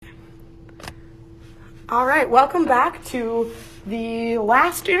All right, welcome back to the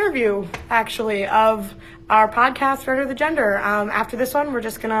last interview, actually, of our podcast, Render the Gender. After this one, we're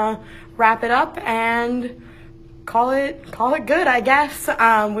just gonna wrap it up and call it good, I guess.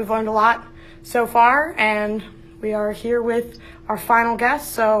 We've learned a lot so far, and we are here with our final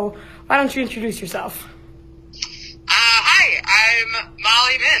guest. So why don't you introduce yourself? Hi, I'm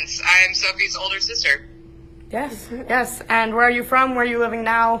Molly Mintz. I'm Sophie's older sister. Yes. And where are you from? Where are you living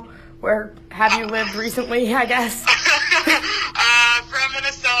now? Where have you lived recently, I guess? From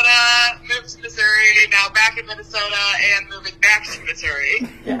Minnesota, moved to Missouri, now back in Minnesota, and moving back to Missouri.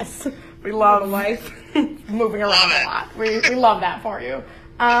 Yes, we love life. Moving around a lot. We love that for you.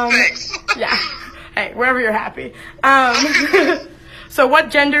 Thanks. Yeah. Hey, wherever you're happy. So what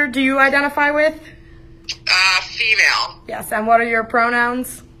gender do you identify with? Female. Yes, and what are your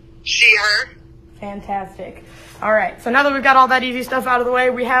pronouns? She, her. Fantastic. All right, so now that we've got all that easy stuff out of the way,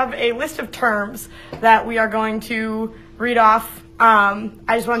 we have a list of terms that we are going to read off. I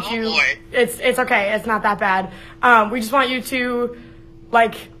just want boy. It's okay, it's not that bad. We just want you to,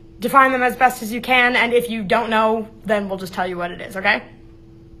 define them as best as you can, and if you don't know, then we'll just tell you what it is, okay?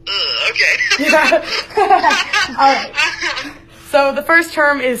 Okay. All right. So the first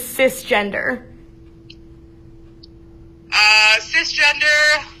term is cisgender.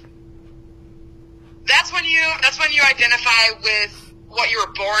 Cisgender. That's when you identify with what you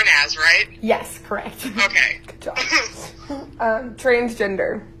were born as, right? Yes, correct. Okay. Good job.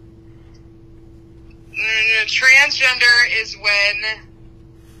 Transgender. Transgender is when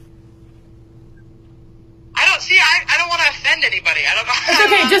I don't want to offend anybody. I don't know. It's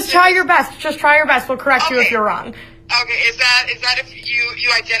okay. Just try your best. Just try your best. We'll correct you if you're wrong. Okay. Is that if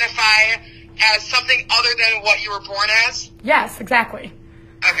you identify as something other than what you were born as? Yes, exactly.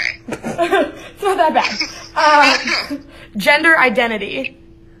 Okay. It's not that bad. Gender identity.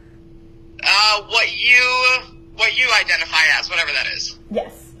 What you identify as, whatever that is.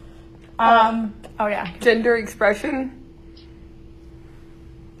 Yes. Oh yeah. Gender expression.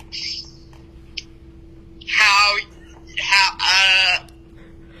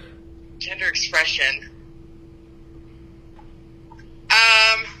 Gender expression.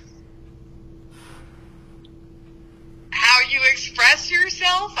 How you express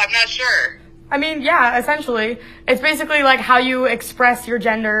yourself? I'm not sure. I mean, yeah, essentially. It's basically like how you express your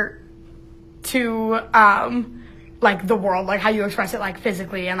gender to, the world, like how you express it,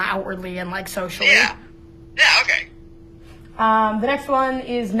 physically and outwardly and, socially. Yeah, okay. The next one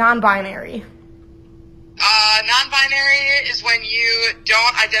is non-binary. Non-binary is when you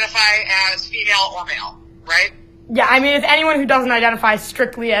don't identify as female or male, right? Yeah, I mean, it's anyone who doesn't identify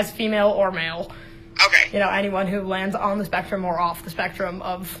strictly as female or male. Okay. Anyone who lands on the spectrum or off the spectrum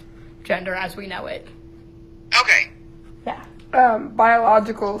of gender as we know it. Okay. Yeah.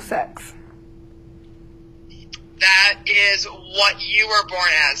 Biological sex. That is what you were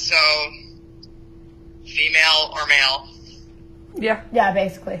born as, so female or male. Yeah. Yeah,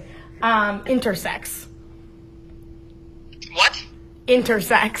 basically. Intersex. What?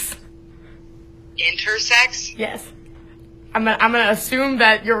 Intersex. Intersex? Yes. I'm gonna assume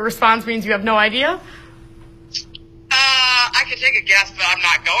that your response means you have no idea. I could take a guess, but I'm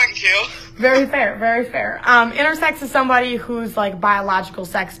not going to. Very fair, very fair. Intersex is somebody whose biological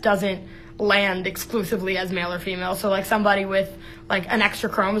sex doesn't land exclusively as male or female. So somebody with an extra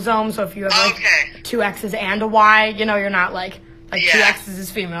chromosome. So if you have two X's and a Y, you're not two X's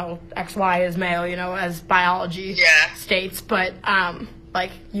is female, XY is male, as biology states. But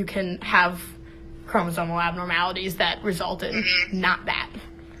you can have chromosomal abnormalities that result in not that.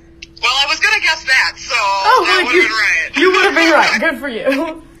 Well, I was going to guess that, so that would have been right. You would have been right. Good for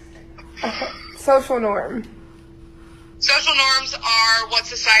you. Social norm. Social norms are what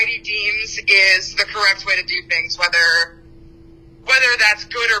society deems is the correct way to do things, whether that's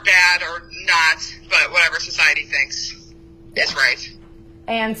good or bad or not, but whatever society thinks is right.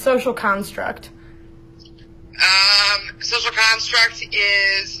 And social construct. Social construct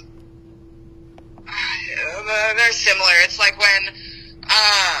is they're similar. It's like when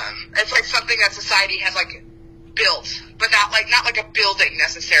it's like something that society has built, but not like a building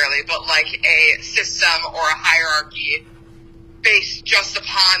necessarily, but a system or a hierarchy based just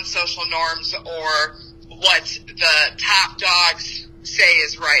upon social norms or what the top dogs say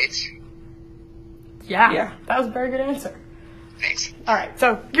is right. Yeah. That was a very good answer. Thanks. All right,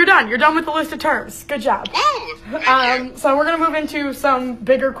 so you're done. You're done with the list of terms. Good job. Woo! Thank you. So we're going to move into some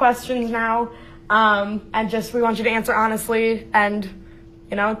bigger questions now, and we want you to answer honestly and,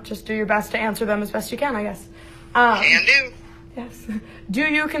 just do your best to answer them as best you can, I guess. Can do. Yes. Do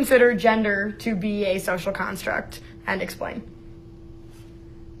you consider gender to be a social construct? And explain.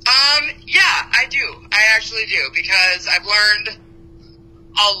 Yeah, I do. I actually do, because I've learned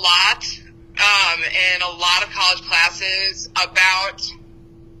a lot in a lot of college classes about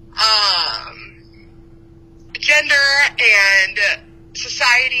gender and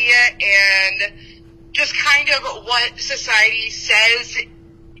society and just kind of what society says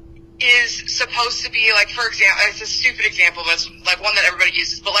is supposed to be, like, for example, it's a stupid example, but it's like one that everybody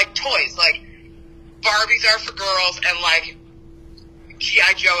uses, but like toys, like Barbies are for girls and like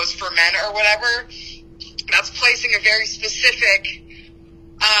G.I. Joe is for men or whatever. That's placing a very specific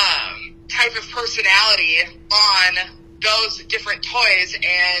type of personality on those different toys,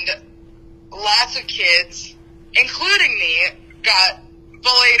 and lots of kids, including me, got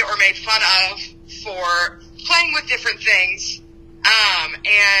bullied or made fun of for playing with different things,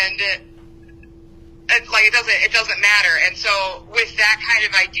 and it doesn't matter. And so with that kind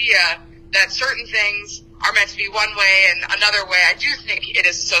of idea that certain things are meant to be one way and another way, I do think it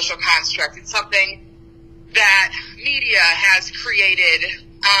is a social construct. It's something that media has created.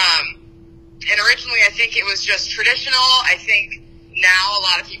 And originally I think it was just traditional. I think now a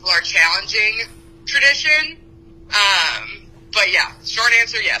lot of people are challenging tradition. But yeah, short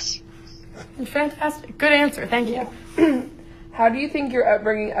answer, yes. Fantastic. Good answer. Thank you. How do you think your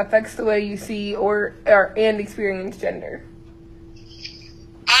upbringing affects the way you see and experience gender?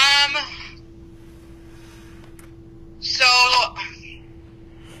 So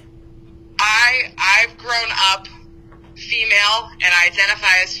I've grown up female and I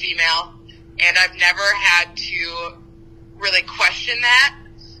identify as female, and I've never had to really question that.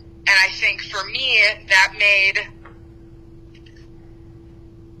 And I think for me, that made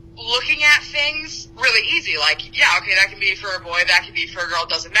looking at things really easy. Like, yeah, okay, that can be for a boy, that can be for a girl,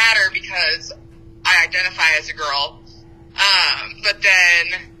 doesn't matter because I identify as a girl. But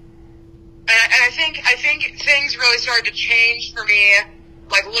then, and I think things really started to change for me,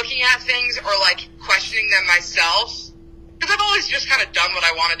 like looking at things or like questioning them myself. Because I've always just kind of done what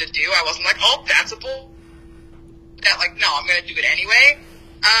I wanted to do. I wasn't like, oh, that's a bull. That, like, no, I'm going to do it anyway.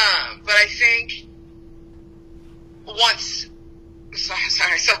 But I think once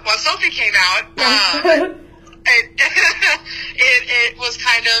Sophie came out, it was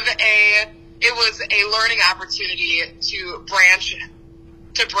kind of a learning opportunity to branch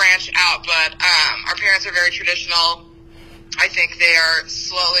out. But our parents are very traditional. I think they are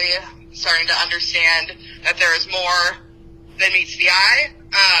slowly starting to understand that there is more than meets the eye.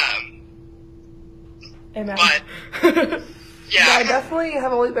 Amen. But yeah, I definitely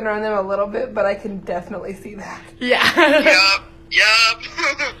have only been around them a little bit, but I can definitely see that. Yeah. Yep.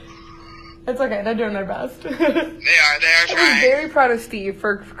 It's okay. They're doing their best. They are trying. I'm very proud of Steve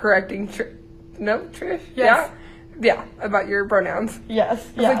for correcting Trish? Yes. Yeah, about your pronouns. Yes.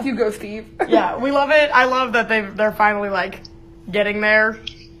 I was like, you go, Steve. Yeah, we love it. I love that they're finally, like, getting there,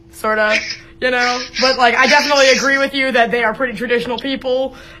 sort of, you know? But, like, I definitely agree with you that they are pretty traditional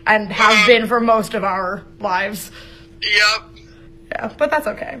people and have been for most of our lives. Yep. Yeah, but that's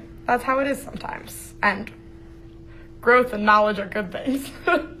okay. That's how it is sometimes. And growth and knowledge are good things.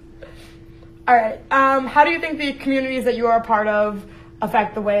 All right. How do you think the communities that you are a part of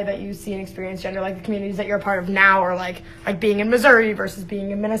affect the way that you see and experience gender? Like the communities that you're a part of now, or like being in Missouri versus being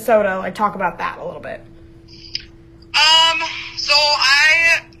in Minnesota? Like, talk about that a little bit. So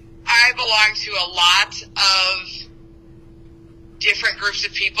I belong to a lot of different groups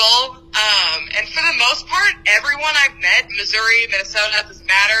of people. And for the most part, everyone I've met, Missouri, Minnesota, doesn't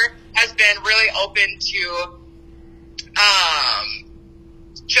matter, has been really open to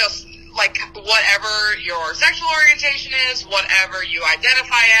just like whatever your sexual orientation is, whatever you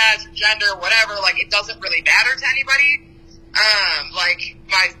identify as, gender, whatever, like it doesn't really matter to anybody. Like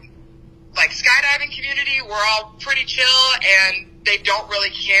my skydiving community, we're all pretty chill and they don't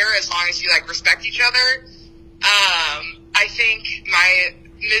really care as long as you like respect each other. I think my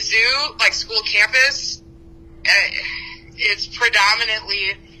Mizzou, like school campus, is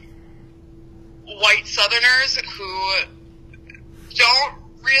predominantly white Southerners who don't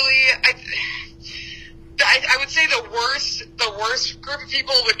really, I would say the worst group of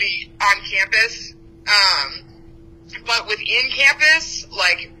people would be on campus. But within campus,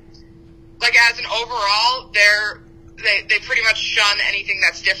 like as an overall, they pretty much shun anything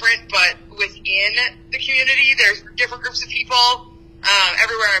that's different. But within the community, there's different groups of people.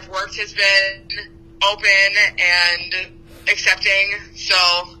 Everywhere I've worked has been open and accepting. So,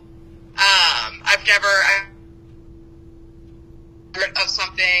 I've never heard of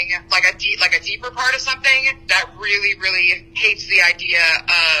something like a deeper part of something that really, really hates the idea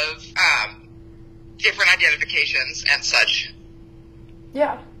of different identifications and such.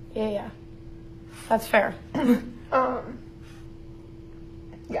 Yeah. That's fair.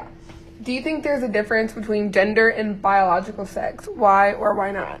 Yeah. Do you think there's a difference between gender and biological sex? Why or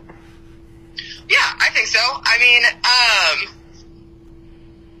why not? Yeah, I think so. I mean,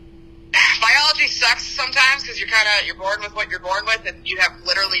 biology sucks sometimes because you're born with what you're born with, and you have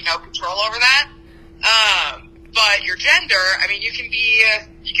literally no control over that. But your gender, I mean, you can be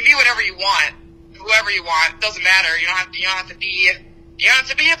whatever you want, whoever you want. It doesn't matter. You don't have to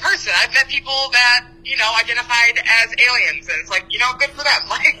be a person. I've met people that identified as aliens, and it's like, good for them.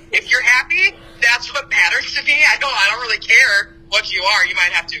 Like, if you're happy, that's what matters to me. I don't really care what you are. You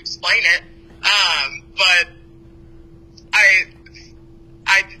might have to explain it. But I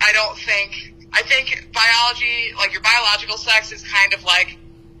don't think, I think biology, like your biological sex is kind of like,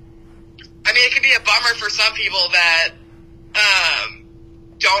 I mean, it can be a bummer for some people that,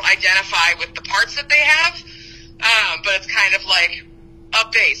 don't identify with the parts that they have. But it's kind of like a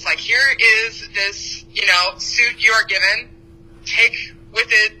base. Like, here is this, suit you are given. Take with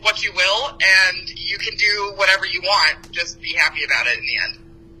it what you will, and you can do whatever you want. Just be happy about it in the end.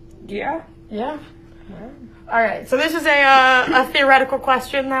 Yeah. Yeah. All right. So this is a theoretical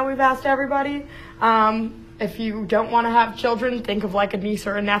question that we've asked everybody. If you don't want to have children, think of like a niece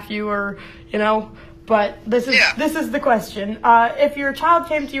or a nephew, or But this is the question. If your child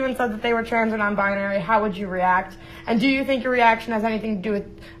came to you and said that they were trans or non-binary, how would you react? And do you think your reaction has anything to do with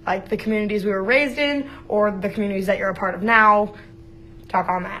like the communities we were raised in, or the communities that you're a part of now? Talk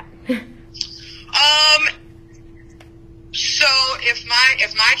on that. So if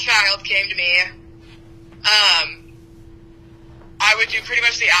my child came to me, I would do pretty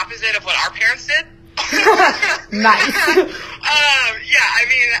much the opposite of what our parents did. Nice. Yeah, I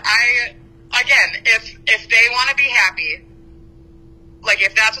mean, again, if they want to be happy, like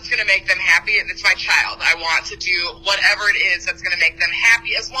if that's what's going to make them happy, it's my child. I want to do whatever it is that's going to make them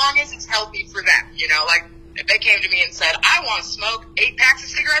happy, as long as it's healthy for them. Like if they came to me and said, I want to smoke 8 packs of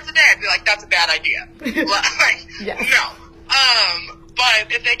cigarettes a day, I'd be like, that's a bad idea. Like, yes. No.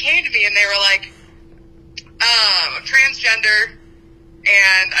 But if they came to me and they were like, I'm transgender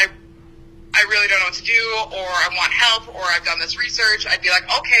and I really don't know what to do, or I want help, or I've done this research, I'd be like,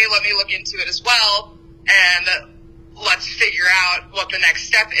 okay, let me look into it as well, and let's figure out what the next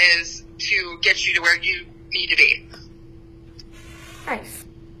step is to get you to where you need to be. Nice.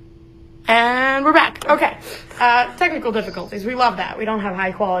 And we're back. Okay. Technical difficulties. We love that. We don't have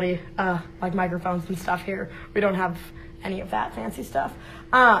high quality, like microphones and stuff here. We don't have any of that fancy stuff.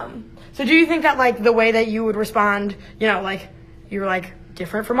 So do you think that like the way that you would respond, like you're like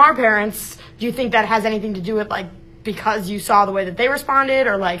different from our parents, do you think that has anything to do with like because you saw the way that they responded,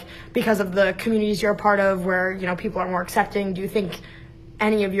 or like because of the communities you're a part of where people are more accepting? Do you think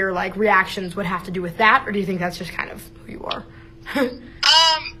any of your like reactions would have to do with that, or do you think that's just kind of who you are? Well,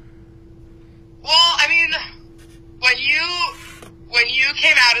 I mean, when you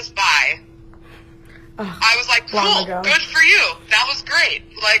came out as bi, I was like, cool, good for you. That was great.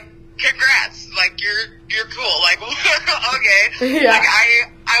 Like, congrats. Like, you're cool. Like, okay. Yeah. Like,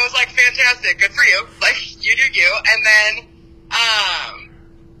 I was like, fantastic. Good for you. Like, you do you. And then,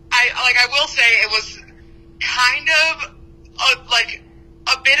 I will say it was kind of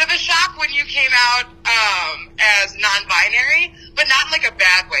a bit of a shock when you came out, as non-binary, but not in like a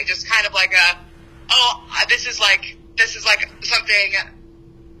bad way. Just kind of like this is like something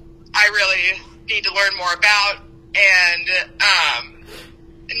I really need to learn more about and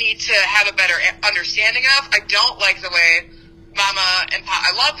need to have a better understanding of. I don't like the way Mama and Papa,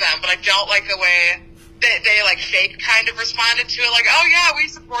 I love them, but I don't like the way they like fake kind of responded to it, like, oh yeah, we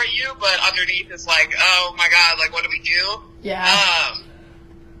support you, but underneath is like, oh my god, like what do we do? Yeah.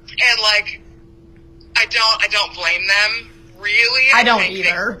 And like I don't blame them, really. I don't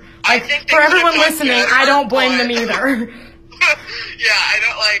either. I think for everyone listening, I don't blame them either. Yeah, I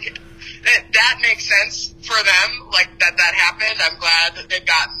don't like that makes sense for them, like that happened. I'm glad that they've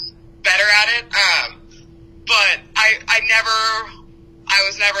gotten better at it. But I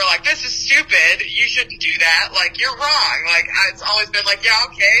was never like, this is stupid, you shouldn't do that, like, you're wrong. Like, it's always been like, yeah,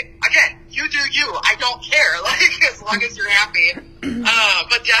 okay, again, you do you, I don't care, like, as long as you're happy.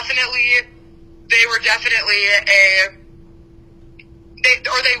 But definitely, they were definitely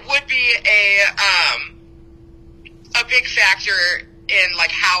they would be a big factor in,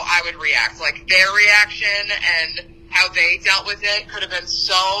 like, how I would react. Like, their reaction and how they dealt with it could have been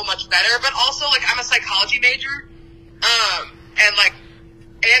so much better. But also, like, I'm a psychology major,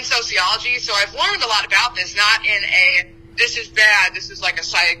 and sociology, so I've learned a lot about this, not in a, this is bad, this is like a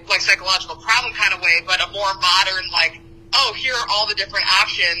psychological problem kind of way, but a more modern, like, oh, here are all the different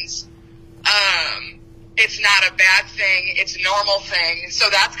options. It's not a bad thing, it's a normal thing. So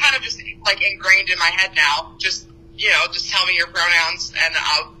that's kind of just, like, ingrained in my head now. Just, just tell me your pronouns, and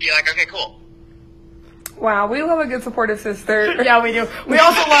I'll be like, okay, cool. Wow, we love a good supportive sister. Yeah, we do. We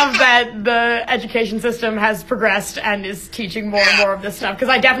also love that the education system has progressed and is teaching more and more of this stuff, because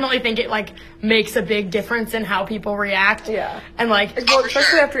I definitely think it, like, makes a big difference in how people react. Yeah. And, like... Well,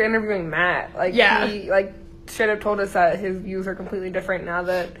 especially after interviewing Matt. Like, he, like, should have told us that his views are completely different now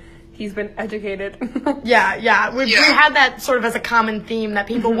that he's been educated. Yeah. We had that sort of as a common theme, that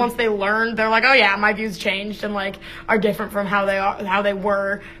people, once they learn, they're like, oh yeah, my views changed and, like, are different from how they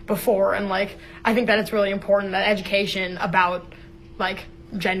were before. And, like, I think that it's really important that education about, like,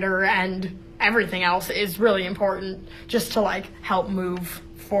 gender and everything else is really important, just to, like, help move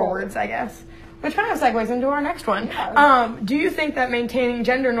forwards, I guess. Which kind of segues into our next one. Do you think that maintaining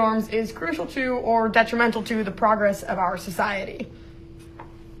gender norms is crucial to or detrimental to the progress of our society?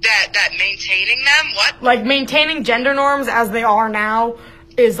 That maintaining them? What? Like, maintaining gender norms as they are now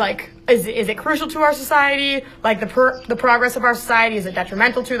is, like, is it crucial to our society? Like, the progress of our society, is it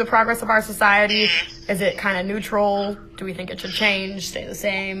detrimental to the progress of our society? Is it kind of neutral? Do we think it should change, stay the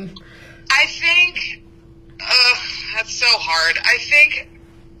same? I think, that's so hard. I think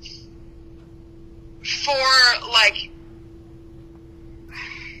for, like,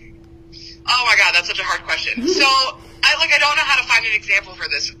 oh my god, that's such a hard question. So, I don't know how to find an example for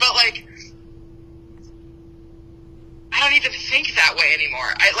this, but, like, I don't even think that way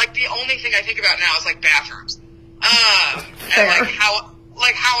anymore. The only thing I think about now is, like, bathrooms. And,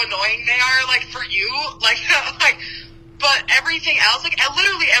 like, how annoying they are, like, for you. But everything else, like,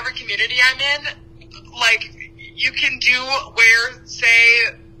 literally every community I'm in, like, you can wear,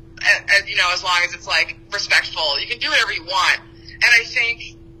 say, as long as it's, like, respectful. You can do whatever you want. And I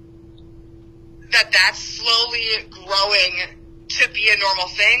think that's slowly growing to be a normal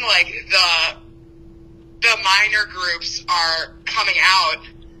thing. Like, the minor groups are coming out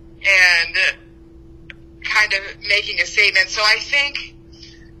and kind of making a statement. So I think,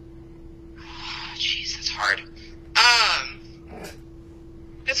 jeez, that's hard.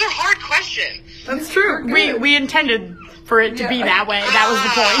 It's a hard question. That's true. We intended for it to be that way. That was the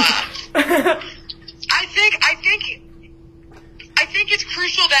point. I think it's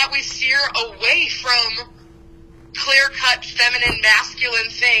crucial that we steer away from clear-cut feminine, masculine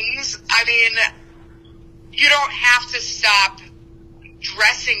things. I mean, you don't have to stop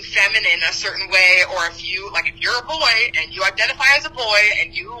dressing feminine a certain way, or if you're a boy and you identify as a boy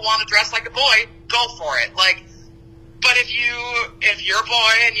and you want to dress like a boy, go for it. Like, but if you're a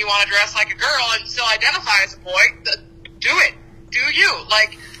boy and you want to dress like a girl and still identify as a boy, do it. Do you.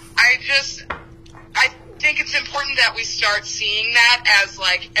 Like, I think it's important that we start seeing that as,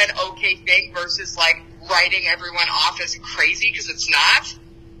 like, an okay thing versus, like, writing everyone off as crazy, because it's not.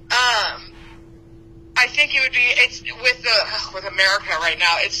 I think it's with America right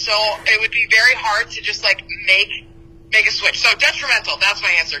now, it would be very hard to just, like, make a switch. So detrimental, that's my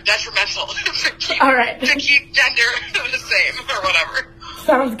answer. Detrimental. All right. To keep gender the same or whatever.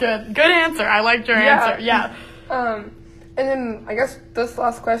 Sounds good. Good answer. I liked your answer. Yeah. And then I guess this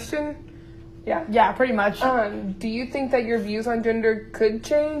last question. Yeah, pretty much. Do you think that your views on gender could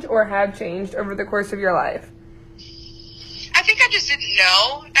change or have changed over the course of your life? I think I just didn't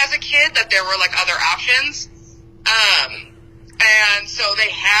know as a kid that there were, like, other options. And so they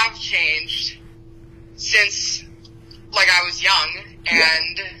have changed since, like, I was young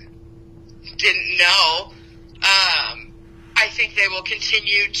and didn't know. I think they will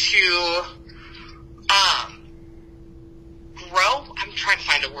continue to grow. I'm trying to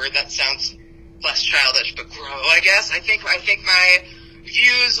find a word that sounds less childish, but grow, I guess. I think my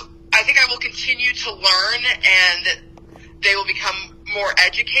views, I think I will continue to learn and they will become more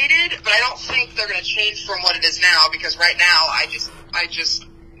educated, but I don't think they're going to change from what it is now, because right now I just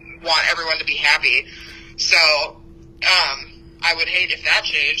want everyone to be happy. So, I would hate if that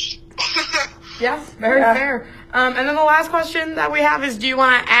changed. Yeah, very fair. And then the last question that we have is, do you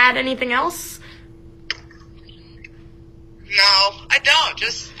want to add anything else? No, I don't.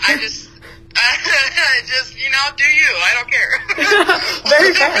 Just, do you. I don't care.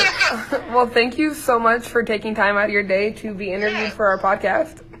 Very fair. Well, thank you so much for taking time out of your day to be interviewed for our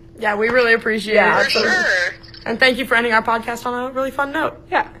podcast. Yeah, we really appreciate it. For sure. And thank you for ending our podcast on a really fun note.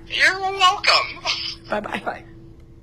 Yeah. You're welcome. Bye-bye. Bye.